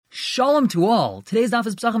Shalom to all. Today's daf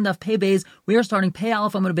is Pesachim daf Pei Beis. We are starting Pei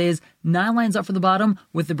Aleph Amud Beis, 9 lines up from the bottom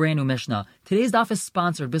with the brand new Mishnah. Today's daf is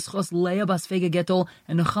sponsored B'schos Leah Bas Fega Getol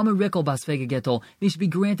and Nechama Rickel Bas Fega Getol. They should be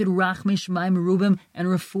granted Rachmei Shemaim Merubim and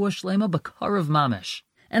Refuah Shlema B'Karav Mamish.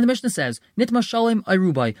 And the Mishnah says, Nitma Shalem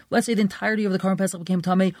Ayrubai. Let's say the entirety of the Karban Pesach became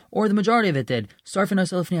Tameh, or the majority of it did. Sarfin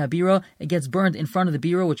Oselifnei Habira, it gets burned in front of the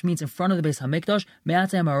Bira, which means in front of the Beis HaMikdash,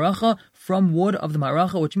 Me'atei Maracha, from wood of the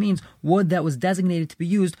Maracha, which means wood that was designated to be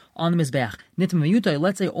used on the Mizbeach. Nitma Miyutai,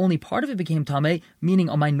 let's say only part of it became Tameh, meaning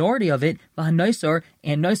a minority of it, V'hanoisar,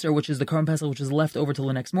 and Noisar, which is the Karban Pesach, which is left over till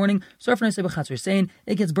the next morning, Sarfin Oselifnei B'chatzor Sein,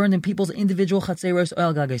 it gets burned in people's individual Chatzeros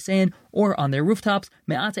Oil Gagay Sein, or on their rooftops,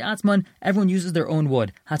 Me'atei Atzman, everyone uses their own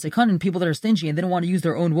wood. Hatzekanin, people that are stingy and they don't want to use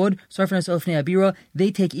their own wood,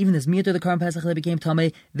 they take even this miyut of the Karban Pesach that became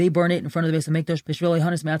Tameh, they burn it in front of the Beis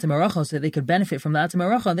HaMikdash, so that they could benefit from the Atzim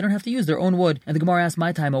Maracha and they don't have to use their own wood. And the Gemara asks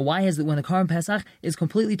my time, why is it when the Karban Pesach is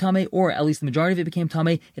completely Tameh, or at least the majority of it became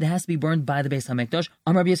Tameh, it has to be burned by the Beis HaMikdash?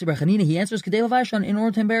 Amar Rabbi Yossi bar Chanina, he answers, Kedei Levashon, in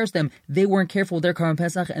order to embarrass them. They weren't careful with their Karban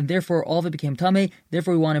Pesach and therefore all of it became Tameh,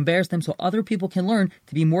 therefore we want to embarrass them so other people can learn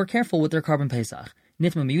to be more careful with their Karban Pesach.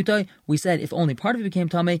 Nitma Miyutai, we said if only part of it became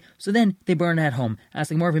Tameh, so then they burn it at home.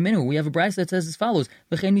 Asking more of a minu, we have a brayso that says as follows: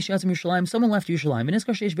 someone left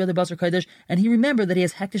Yerushalayim, and he remembered that he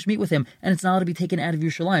has hektish meat with him, and it's not allowed to be taken out of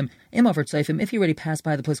Yerushalayim. If he already passed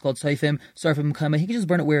by the place called Saifim, he can just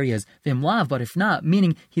burn it where he is. Vim lav, but if not,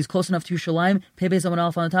 meaning he's close enough to Yerushalayim, Pebez Amon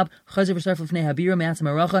Alf on the top,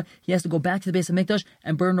 he has to go back to the Beis HaMikdash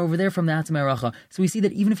and burn over there from the Atzim Aracha. So we see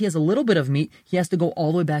that even if he has a little bit of meat, he has to go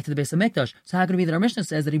all the way back to the Beis HaMikdash. So how can it be that our Mishnah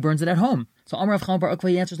says that he burns it at home? So Amar Rav Chaim bar Ukva,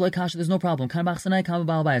 he answers like Kasha, there's no problem. Once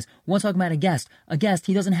talking about a guest,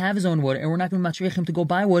 he doesn't have his own wood, and we're not going to matriach him to go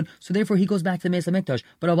buy wood, so therefore he goes back to the Beis HaMikdash.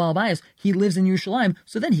 But a Baal Bayis, he lives in Yerushalayim,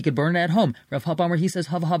 so then he could burn it at home. Rav Hapamar, he says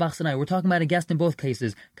Hav Habachsanai. We're talking about a guest in both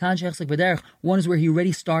cases. Kan Shechsek B'derech, one is where he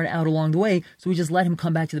already started out along the way, so we just let him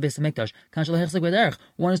come back to the Beis HaMikdash. Kan Shechsek B'derech,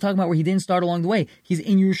 one is talking about where he didn't start along the way. He's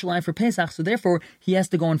in Yerushalayim for Pesach, so therefore he has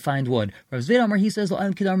to go and find wood. Rav Zvid Amar, he says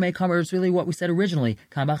it's really what we said originally.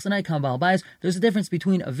 Kan Bachsanai, Kan Baal Bayis. There's a difference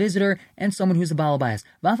between a visitor and someone who's a Baal Bayis.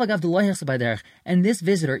 And this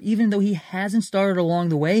visitor, even though he hasn't started along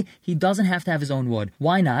the way, he doesn't have to have his own wood.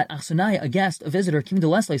 Why not? A guest, a visitor,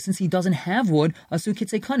 since he doesn't have wood,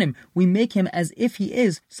 we make him as if he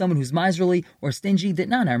is someone who's miserly or stingy.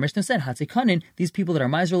 Our Mishnah said, these people that are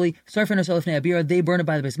miserly, they burn it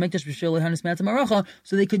by the Beis HaMikdash,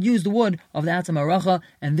 so they could use the wood of the Atzim Aracha,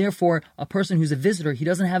 and therefore a person who's a visitor, he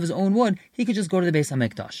doesn't have his own wood, he could just go to the Beis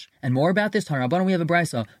HaMikdash. And more about this, Tanarabban, we have a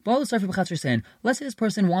brayso. Let's say this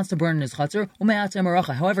person wants to burn in his chatzor,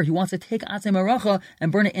 however, he wants to take Atzei Maracha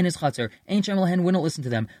and burn it in his chatzor. Ein Shem Lahen wouldn't listen to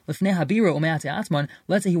them. Let's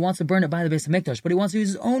say he wants to burn it by the Beis HaMikdash, but he wants to use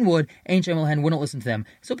his own wood. Ein Shem Lahen wouldn't listen to them.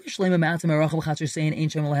 So if a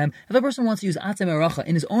person wants to use Atzei Maracha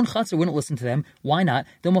in his own chatzor, wouldn't listen to them. Why not?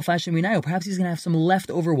 Perhaps he's going to have some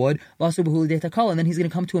leftover wood, and then he's going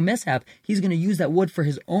to come to a mishap. He's going to use that wood for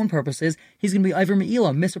his own purposes. He's going to be Iver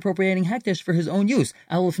Me'ila, misappropriating hektish for his own use.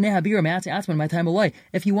 If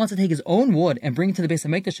he wants to take his own wood and bring it to the Beis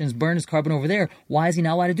HaMikdash and burn his carbon over there, why is he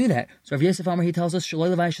not allowed to do that? So Rav Yosef Amar, he tells us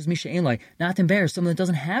not to embarrass someone that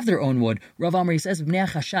doesn't have their own wood. Rav Amar, he says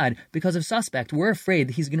because of suspect, we're afraid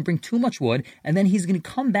that he's going to bring too much wood and then he's going to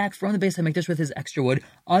come back from the Beis HaMikdash with his extra wood.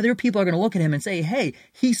 Other people are going to look at him and say, hey,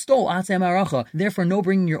 he stole Atzei Maracha, therefore no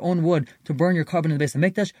bringing your own wood to burn your carbon in the Beis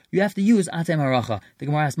HaMikdash, you have to use Atzei Maracha. The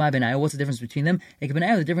Gemara asks, what's the difference between them?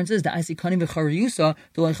 The difference is that I see kanim v'chariyusa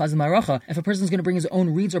d'loy chazim maracha. If a person's going to bring his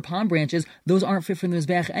own reeds or palm branches, those aren't fit for the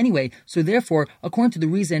mizbeach anyway. So therefore, according to the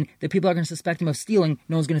reason that people are going to suspect him of stealing,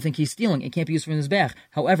 no one's going to think he's stealing. It can't be used for the mizbeach.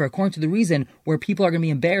 However, according to the reason where people are going to be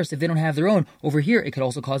embarrassed if they don't have their own, over here it could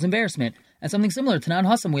also cause embarrassment. And something similar, Tanan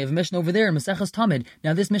Hassam, we have a Mishnah over there in Maseches Tamid.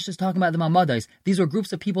 Now this Mishnah is talking about the Mamadais. These were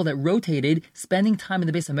groups of people that rotated, spending time in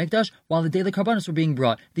the Beis HaMikdash while the daily karbanos were being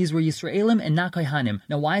brought. These were Yisraelim and not Kohanim.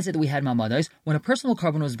 Now why is it that we had Mamadais? When a personal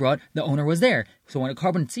carbon was brought, the owner was there. So when a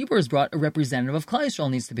carbon tzibur is brought, a representative of Klal Yisrael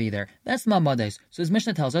needs to be there. That's the Mamadais. So this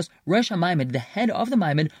Mishnah tells us, Rosh HaMaimed, the head of the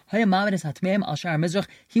Maimed, Hayamamed es Hatmeim al Shar Mizrach,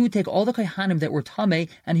 he would take all the Kohanim that were Tameh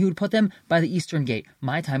and he would put them by the eastern gate.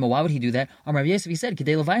 My time, why would he do that? Rav Yosef, he said,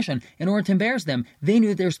 Kedei Levaishon, in order to to embarrass them. They knew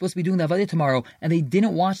that they were supposed to be doing the Avodah tomorrow, and they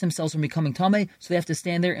didn't watch themselves from becoming Tameh, so they have to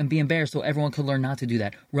stand there and be embarrassed so everyone could learn not to do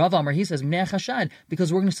that. Rav Amar, he says, Mnei Chashad,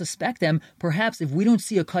 because we're going to suspect them. Perhaps if we don't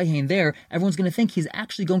see a Kohen there, everyone's going to think he's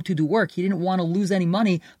actually going to do work. He didn't want to lose any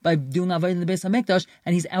money by doing Avodah in the Beis HaMikdash,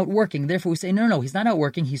 and he's out working. Therefore, we say, no, he's not out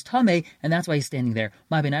working, he's Tameh, and that's why he's standing there.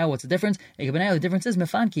 My Benaya, what's the difference? The difference is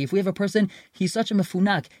Mefanki. If we have a person, he's such a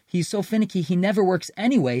Mefunak, he's so finicky, he never works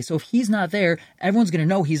anyway, so if he's not there, everyone's going to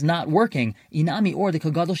know he's not working. Inami, or the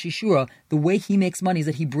Kagadol Shishura, the way he makes money is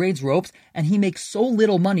that he braids ropes, and he makes so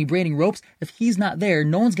little money braiding ropes, if he's not there,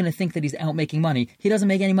 no one's going to think that he's out making money. He doesn't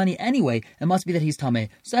make any money anyway. It must be that he's Tameh.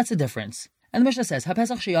 So that's the difference. And the Mishnah says,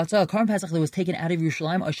 HaPesach sheyatza, a Karban Pesach that was taken out of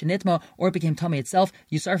Yerushalayim, or shenitma, or it became Tameh itself,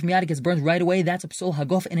 Yisarf miyad, it gets burned right away. That's a psul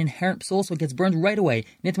haguf, an inherent psul, so it gets burned right away.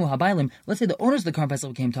 Nitmu habaylim, let's say the owners of the Karban Pesach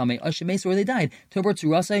became Tameh, or shemes, or they died. Tobor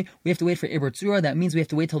tzurasei, we have to wait for Iber tzura, that means we have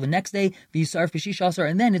to wait till the next day, V'yisarf b'shishasar,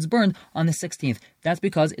 and then it's burned on the 16th. That's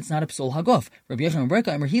because it's not a psul haguf. Rabbi Yochanan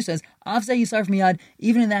Berka, he says, Avzeh yisarf miyad,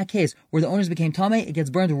 even in that case, where the owners became Tameh, it gets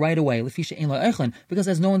burned right away, Lefisha ein lo eichlin, because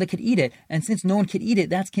there's no one that could eat it, and since no one could eat it,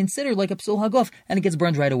 that's considered like a psul haguf, and it gets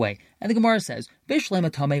burned right away. And the Gemara says, Bishlema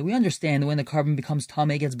Tameh, we understand when the carbon becomes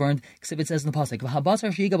Tameh, gets burned, because it says in the Pasuk,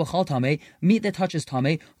 V'habasar sheyiga b'chal Tameh, meat that touches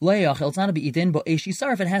Tameh, lo yachel, it's not to be eaten, but eish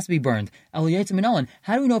yisarf, it has to be burned. How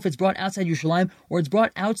do we know if it's brought outside Yerushalayim, or it's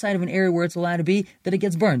brought outside of an area where it's allowed to be, that it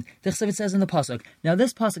gets burned? It says in the Pasuk. Now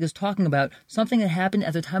this Pasuk is talking about something that happened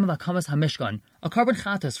at the time of Hakamas HaMishkan. A carbon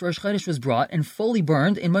chatas for Rosh Chodesh was brought and fully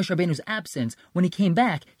burned in Moshe Rabbeinu's absence. When he came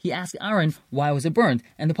back, he asked Aaron, why was it burned?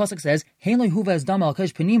 And the Pasuk says,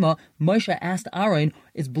 Moshe asked Aaron,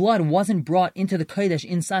 its blood wasn't brought into the Kodesh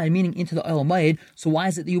inside, meaning into the oil mayed, so why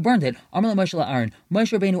is it that you burned it? Amar Moshe Aaron.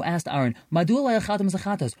 Moshe Rabbeinu asked Aaron,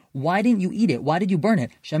 why didn't you eat it? Why did you burn it?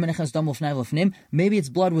 Maybe its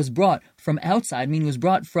blood was brought from outside, meaning it was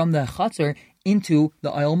brought from the chatzar into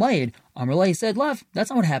the oil mayed. Amrullah said, Lav, that's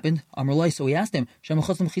not what happened. Amrullah, so he asked him,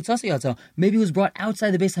 maybe it was brought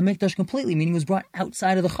outside the Beis HaMikdash completely, meaning it was brought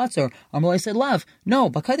outside of the Chatzar. Amrullah said, Lav, no,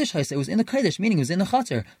 B'Kodesh Haisa, it was in the Kodesh, meaning it was in the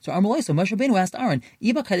Chatzar. So Amrullah, so Moshe Rabbeinu asked Aaron,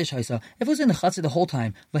 B'Kodesh Haisa, if it was in the Chatzar the whole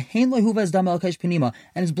time, and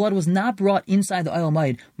his blood was not brought inside the oil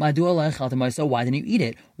made, why didn't you eat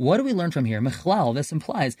it? What do we learn from here? Mechlal, this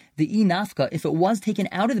implies the nafka, if it was taken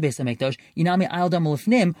out of the Beis HaMikdash, inami ayal dam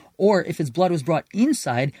lefnim, or if its blood was brought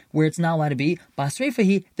inside where it's not allowed to be,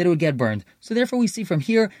 basreifahi, that it would get burned. So therefore we see from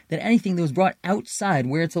here that anything that was brought outside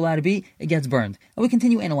where it's allowed to be, it gets burned. And we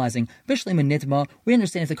continue analyzing. Bishleim and nitma, we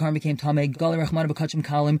understand if the karm became tameh, gali rachman b'kachim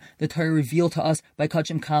kalim, the Torah revealed to us by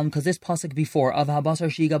kachim kalim, because this pasuk before of habasar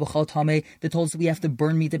shiga b'chal tameh, that told us that we have to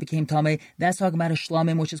burn meat that became tameh, that's talking about a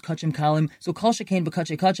shlamim, which is kachim kalim. So kol shekain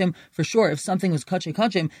b'kachim kachim, for sure, if something was kachim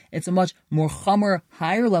kachim, it's a much more chamer,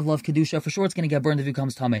 higher level of kedusha. For sure, it's going to get burned if it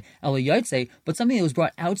becomes tameh. But something that was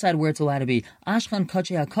brought outside where it's allowed to be. Ashchan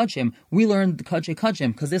kachei hakachim, we learned the kachei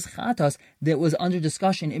kachim, because this chatas that was under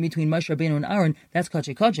discussion in between Moshe Rabbeinu and Aaron, that's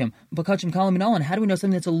kachei kachim. But kachim kalim and alan, how do we know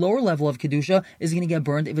something that's a lower level of kedusha is going to get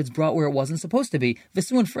burned if it's brought where it wasn't supposed to be?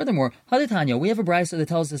 Visu, and furthermore, Haditanya, we have a brayso that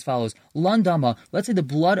tells us as follows: Landama, let's say the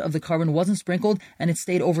blood of the carbon wasn't sprinkled and it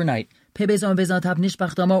stayed overnight. Or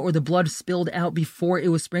the blood spilled out before it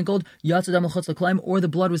was sprinkled, or the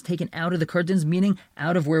blood was taken out of the curtains, meaning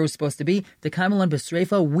out of where it was supposed to be. The kaimalan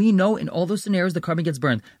besreifa, we know in all those scenarios the carbon gets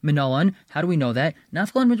burned. Minalan, how do we know that?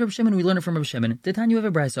 Nafkalan with Reb Shimon, we learn it from Reb Shimon. Titanya, you have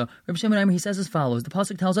a brayso. Reb Shimon, he says as follows: the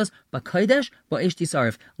pasuk tells us, "B'kodesh ba'esh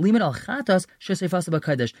tisarif limit al chatas shesefasa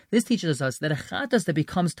b'kodesh." This teaches us that a chatas that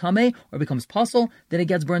becomes tameh or becomes pasul, that it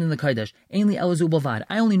gets burned in the kodesh. Ainli elazu bavad.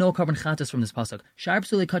 I only know carbon chatas from this pasuk. Sharp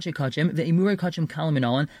sule kachei kachim. The imure kachim kalim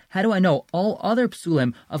minalan. How do I know all other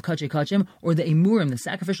psulim of kachei kachim, or the imurim, the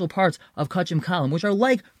sacrificial parts of kachim kalim, which are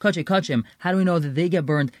like kachei kachim? How do we know that they get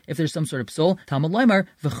burned if there's some sort of psul? Talmud Laimar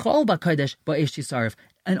v'chol ba'kodesh ba'esh tisarif.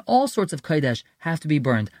 And all sorts of kodesh have to be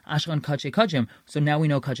burned. Ashkan kachei kachim. So now we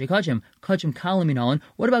know kachei kachim. Kachim kalim minalan.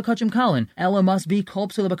 What about kachim kalin? Ella must be kol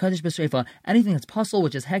psula b'kodesh b'sreifa. Anything that's pasul,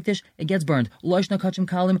 which is hektish, it gets burned. Loishna kachim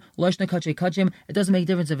kalim. Loishna kachei kachim. It doesn't make a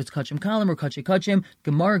difference if it's kachim kalim or kachei kachim.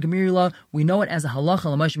 Gemara Gemirila. We know it as a halacha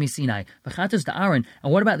l'moshe misinai. V'chatos to Aaron.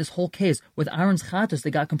 And what about this whole case with Aaron's chatos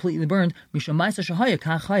that got completely burned? Mishamaisa shahaya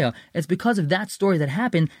kachaya. It's because of that story that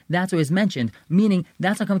happened. That's what is mentioned. Meaning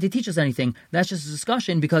that's not coming to teach us anything. That's just a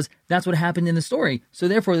discussion, because that's what happened in the story, so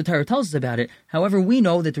therefore the Torah tells us about it. However, we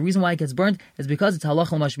know that the reason why it gets burnt is because it's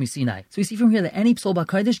halacha l'mashmi Sinai. So we see from here that any psul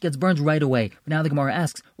b'kodesh gets burned right away. But now the Gemara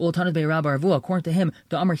asks, well, Tanat Be'Rab Arvu, according to him,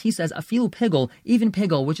 the Amar, he says, afilu pigel, even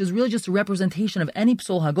pigel, which is really just a representation of any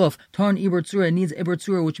psul haguf, tarn ibur tzura, needs ibur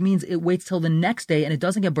tzura, which means it waits till the next day and it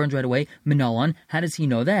doesn't get burned right away. Minalan, how does he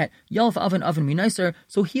know that? Yalf oven minaiser,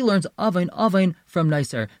 so he learns oven from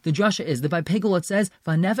nicer. The drasha is that by pigel it says,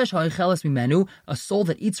 v'nefesh ha'echeles mimenu, a soul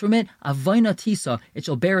that eats from it, avayna tisa, it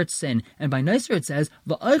shall bear its sin. And by nicer it says,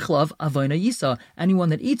 v'oichlav avayna yisa, anyone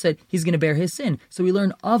that eats it, he's going to bear his sin. So we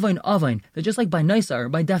learn oven, that just like by nicer,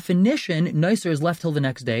 by definition, nicer is left till the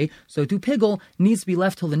next day, so to pigel needs to be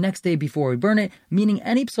left till the next day before we burn it, meaning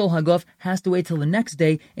any psul haguf has to wait till the next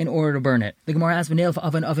day in order to burn it. The Gemara asks, v'neil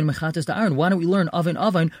oven mechatus to Aaron. Why don't we learn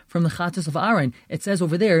oven from the chatus of Aaron? It says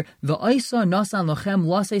over there, v'oisa nasan lochem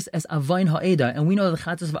lases es avain ha'eda, and we know the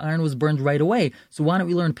chatus of Aaron was burned right away. So why don't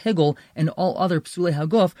we learn pigel and all other psulei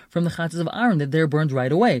haguf from the chatus of Aaron that they're burned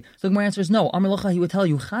right away? So the Gemara answers no. Amar Lacha, he would tell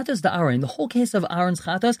you chatus to Aaron. The whole case of Aaron's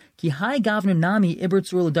chatus, ki hai gavnu nami ibur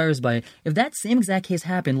tzura l'dairis by. If that same exact case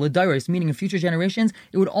happened, l'dairis, meaning in future generations,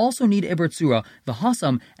 it would also need ibur tzura, the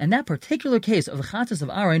hasam, and that particular case of the chatus of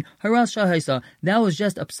Aaron, haras shahaisa, that was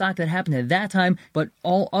just a psak that happened at that time, but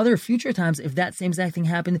all other future times, if that same exact thing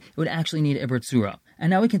happened, it would actually need ibur tzura. And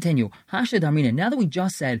now we continue. Hashad Amrina, now that we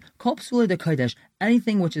just said, Kol Psula de Kodesh,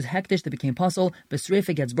 anything which is hektish that became puzzle,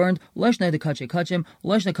 besreif gets burned, loshna de kache kachim,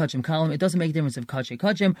 loshna kachim kalim, it doesn't make a difference if kache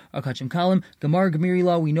kachim or kachim kalim. Gemar Gemiri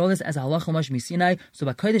law, we know this as halacha l'mashmi Sinai, so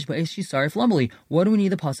Bakodesh ba'esh yisarif lamali. What do we need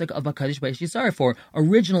the pasuk of Bakodesh ba'esh yisarif for?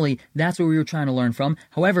 Originally, that's what we were trying to learn from.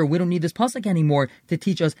 However, we don't need this pasuk anymore to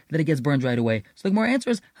teach us that it gets burned right away. So the Gemara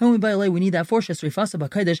answers, we need that for shesrifasa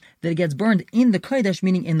Bakodesh, that it gets burned in the Kodesh,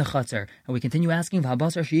 meaning in the chatzar. And we continue asking, what do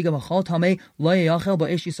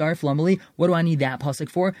I need that pasuk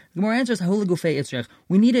for? The Gemara answers,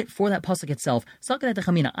 we need it for that pasuk itself.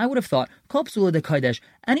 I would have thought,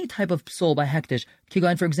 any type of psul by hektish,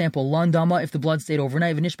 kigan, for example, lan dama, if the blood stayed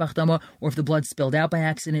overnight, v'nishbach dama, or if the blood spilled out by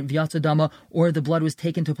accident, v'yatza dama, or if the blood was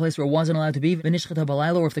taken to a place where it wasn't allowed to be, v'nishchata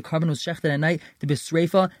balayla, or if the carbon was shechted at night, the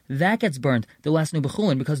bisreifa, that gets burned, the lasnu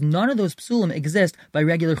b'chulin, because none of those psulim exist by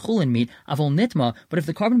regular chulin meat, avol nitma, but if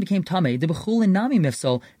the carbon became tameh, the b'chulin nami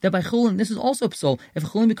mifsal, that by chulin, this is also psul. If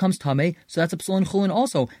chulin becomes tameh, so that's a psul in chulin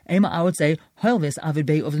also. Ema, I would say, hailvis avid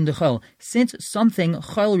bei of the since something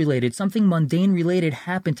chayil related, something mundane related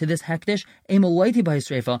happened to this hektish, ema loiti by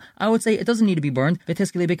sreifa, I would say it doesn't need to be burned,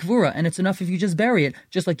 v'tiskele bekvura, and it's enough if you just bury it,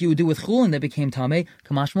 just like you would do with chulin that became tameh.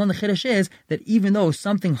 Kamashmon, the chiddush is that even though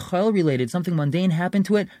something chayil related, something mundane happened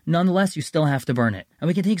to it, nonetheless you still have to burn it. And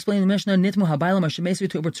we can explain the Mishnah, nitmu habaylam hashemesu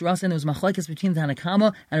to ubertzurasin, there was machlekes between the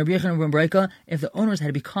Tanakama and Rabbi Yechon and Rabbi Breka, if the owners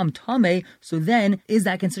had become tameh, so then is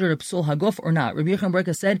that considered a psul haguf or not? Rabbi Yechon and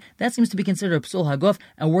Breka said that seems to be considered a psul haguf,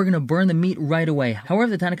 and we're going to burn the meat right away.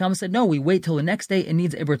 However, the Tanakama said no, we wait till the next day, it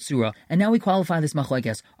needs ibur tzura. And now we qualify this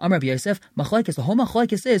machlekes. Amar Rabbi Yosef, machlekes, the whole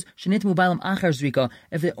machlekes is shenitmu bailam achar zrika,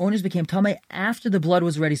 if the owners became tameh after the blood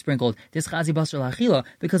was already sprinkled, this chazi basar lachila,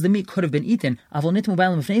 because the meat could have been eaten. Avol nitmu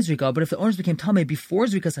bailam ifnei zrika, but if the owners became tameh before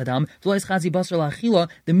zrika sadam, chazi basar lachila,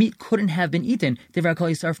 the meat couldn't have been eaten. Devra kol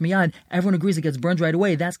yisarf miyad, everyone agrees it gets burned right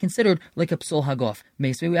away. That's considered like a psul haguf.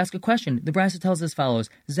 Meisvei, we ask a question. The Brisa tells us as follows: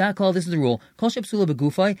 Zakal, this is the rule. Kol shepsula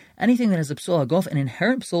begufay, anything that has a psul haguf, an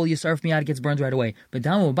inherent psul yisarf miyad, gets burned right away. But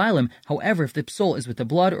damu bailim, however, if the psul is with the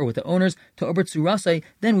blood or with the owners, to ibur tzurasai,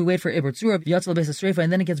 then we wait for ibur tzura, yatzal beis hasreifa,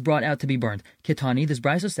 and then it gets brought out to be burned. Kitani, this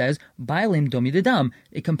Brisa says, bailim domi dedam.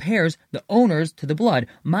 It compares the owners to the blood.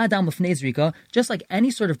 Ma dam lefnei zrika, just like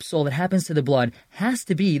any sort of psul that happens to the blood has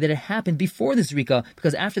to be that it happened before the zrika,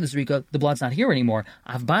 because after the zrika, the blood's not here anymore.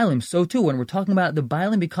 Av bailim, so too, when we're talking about the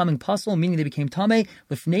bailim becoming pasul, meaning they became tameh,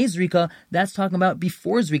 lefnei zrika, that's talking about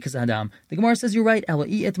before zrika's adam. The Gemara says you're right.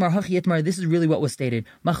 Ela'i itmar hachi itmar. This is really what was stated.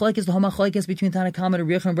 Machlekes, the whole machlekes between Tanakama and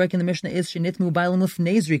Rabbi Yechon and Breka in the Mishnah is shenitmu bailim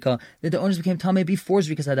lefnei zrika, that the owners became tameh before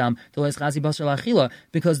zrika's adam.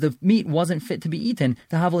 Because the meat wasn't fit to be eaten.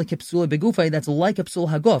 The havalik psula begufay, that's like a psul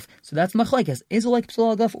haguf. So that's machlekes. Is it like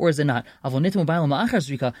psul haguf or is it not? Avol nitmu bailim la'achar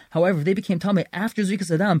zrika. However, if they became tameh after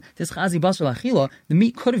zrika's adam, this chazi basar lachila, the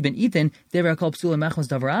meat could have been eaten. Devra kol psula mechlas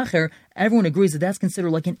davar acher. Everyone agrees that that's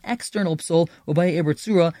considered like an external psul, ubay ibur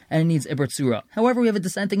tzura, and it needs ibur tzura. However, we have a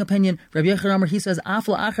dissenting opinion. Rabbi Yechon Amar, he says,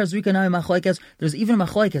 afla achar zrika nami machlekes. There's even a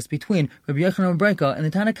machlekes between Rabbi Yechon and Breka and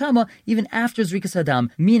the Tanakama, even after zrikas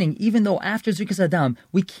adam. Meaning, even though after zrikas adam,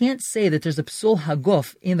 we can't say that there's a psul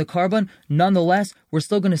haguf in the carbon, nonetheless, we're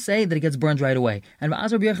still going to say that it gets burned right away. And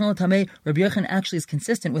Rabbi Yochanan actually is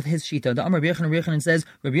consistent with his shita. The Rabbi Yochanan says,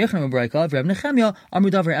 Rabbi Yochanan Rabbi Nechemia, Amru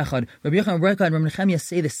Davar Echad. Rabbi Yochanan Rabbi and Rabbi Nechemia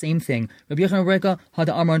say the same thing. Rabbi Yochanan Rabbi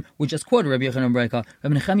Hada Amron, we just quoted Rabbi Yochanan Rabbi.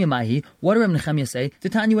 Rabbi Nechemia Mahi, what did Rabbi Nechemia say?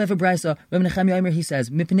 Titanu Eva Brisa, Rabbi Nechemia Aimer, he says,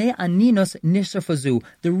 Mipnei Aninos Nisrafazu.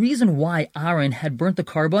 The reason why Aaron had burnt the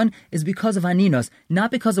carbon is because of Aninos,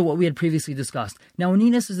 not because of what we had previously discussed. Now,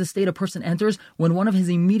 Aninos is the state a person enters when one of his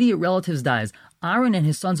immediate relatives dies. Aaron and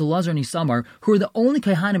his sons Elazar and Isamar, who were the only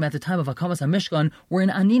Kohanim at the time of Hakamas HaMishkan, were in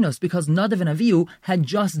Aninos because Nadav and Avihu had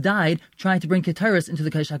just died trying to bring Keteris into the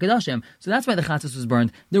Kodesh HaKadoshim. So that's why the chatzos was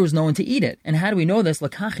burned. There was no one to eat it. And how do we know this?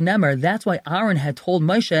 Lakach Nemer, that's why Aaron had told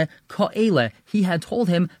Moshe, Ka'ele. He had told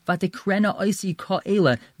him, Vatikrena Oisi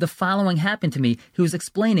Ka'ele. The following happened to me. He was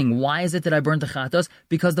explaining, why is it that I burned the chatos?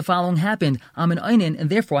 Because the following happened. I'm an Einin, and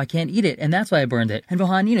therefore I can't eat it. And that's why I burned it. And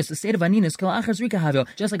V'ha'aninos, the state of Aninos,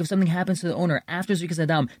 just like if something happens to the owner after Zrikas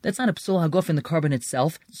Adam, that's not a psul haguf in the carbon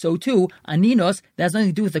itself. So too, aninos, that has nothing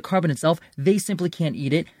to do with the carbon itself. They simply can't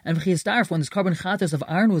eat it. And v'chiyastarf, when this carbon chatos of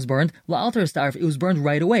Aaron was burned, la'alter starf, it was burned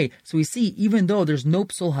right away. So we see, even though there's no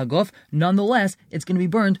psul haguf, nonetheless, it's going to be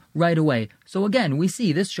burned right away. So again, we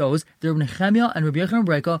see this shows that Rabbi Nechemia and Rabbi Yochanan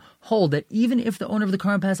Breka hold that even if the owner of the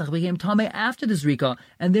Karban Pesach became tamei after the zrika,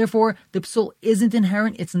 and therefore the psul isn't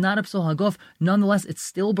inherent, it's not a psul haguf, nonetheless, it's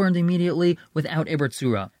still burned immediately without Eber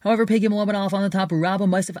Tzura. However, Pegim Laban Aleph on the top, Rabba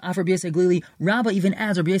Maisif Af Rabbi Yosei Glili, Rabba even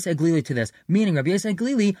adds Rabbi Yosei Glili to this, meaning Rabbi Yosei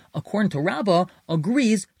Glili, according to Rabba,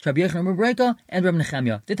 agrees to Rabbi Yochanan Breka and Rabbi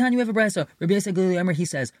Nechemia. The Tanya of Brisa, Rabbi Yosei Glili Emer, he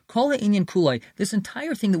says, Kol Inyan Kulai, this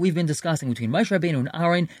entire thing that we've been discussing between Moshe Rabbeinu and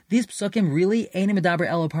Aaron, these psukim really ain't medaber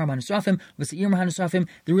elo parman esrafim with seir man esrafim.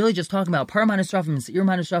 They're really just talking about parman esrafim and seir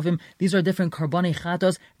man esrafim. These are different karbonei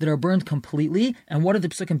chatos that are burned completely. And what are the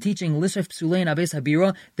psukim teaching? Lisref psulein abeis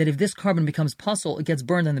habira, that if this carbon becomes puzzle, it gets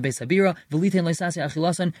burned on the beis habira. Velitein leisase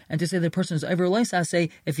achilasan, and to say the person is over leisase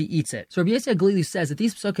if he eats it. So Rabbi Yosei Glili says that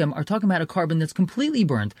these psukim are talking about a carbon that's completely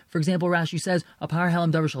burned. For example, Rashi says a par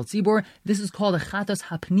halam davar shel tzibor. This is called a chatos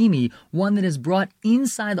hapnimi, one that is brought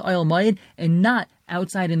inside the oil mayid and not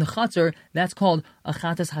outside in the chatzar. That's called a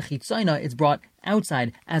chatas hachitzaina. It's brought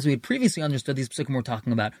outside, as we had previously understood these psukim we're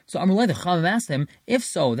talking about. So Amrullah, the Chavav asked him, if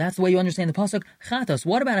so, that's the way you understand the pasuk, chatos.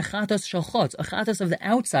 What about a chatos shel chutz, a chatos of the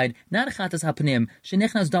outside, not a chatos hapnim,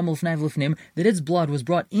 shenichnas dam l'fnei v'lifnim, that its blood was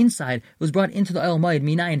brought inside, was brought into the oil mayid,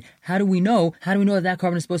 minayin. How do we know that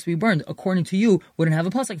carbon is supposed to be burned? According to you, wouldn't have a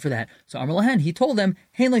pasuk for that. So Amrullah, he told them,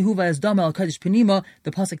 hein lehuva as dam al kaddish penima, the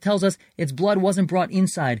pasuk tells us its blood wasn't brought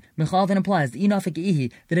inside. Mechal then implies, the inafik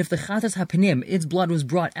ihi, that if the chatas hapanim, its blood was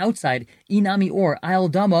brought outside, inami or ayal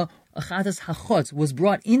dama, a chatas hachotz was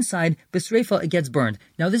brought inside, besreifa, it gets burned.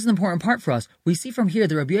 Now this is an important part for us. We see from here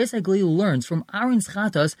that Rabbi Yosei Glili learns from Aaron's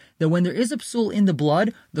chatas that when there is a psul in the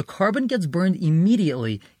blood, the carbon gets burned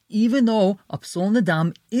immediately, even though a psul in the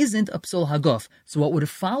dam isn't a psul haguf. So what would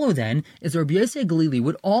follow then is Rabbi Yosei Glili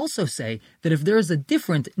would also say that if there is a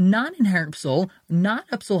different, non-inherent psul, not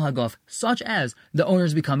a psul haguf, such as the owner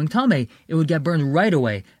is becoming tamei, it would get burned right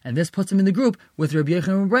away. And this puts him in the group with Rabbi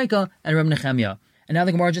Yochanan Breka and Rabbi Nechemia. And now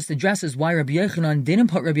the Gemara just addresses why Rabbi Yochanan didn't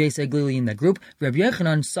put Rabbi Yosei Glili in that group. Rabbi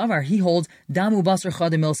Yochanan Savar, he holds damu basar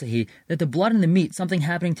chadim milsahi, that the blood and the meat, something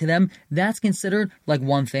happening to them, that's considered like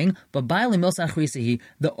one thing. But ba'ale milsa achrisahi,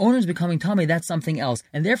 the owner's becoming tamei, that's something else.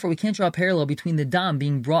 And therefore we can't draw a parallel between the dam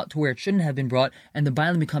being brought to where it shouldn't have been brought and the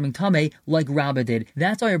ba'ale becoming tamei like Rabba did.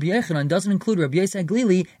 That's why Rabbi Yochanan doesn't include Rabbi Yosei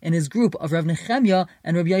Glili in his group of Rav Nechemia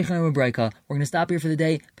and Rabbi Yochanan Breka. We're going to stop here for the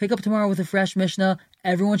day. Pick up tomorrow with a fresh Mishnah.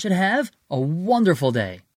 Everyone should have a wonderful day.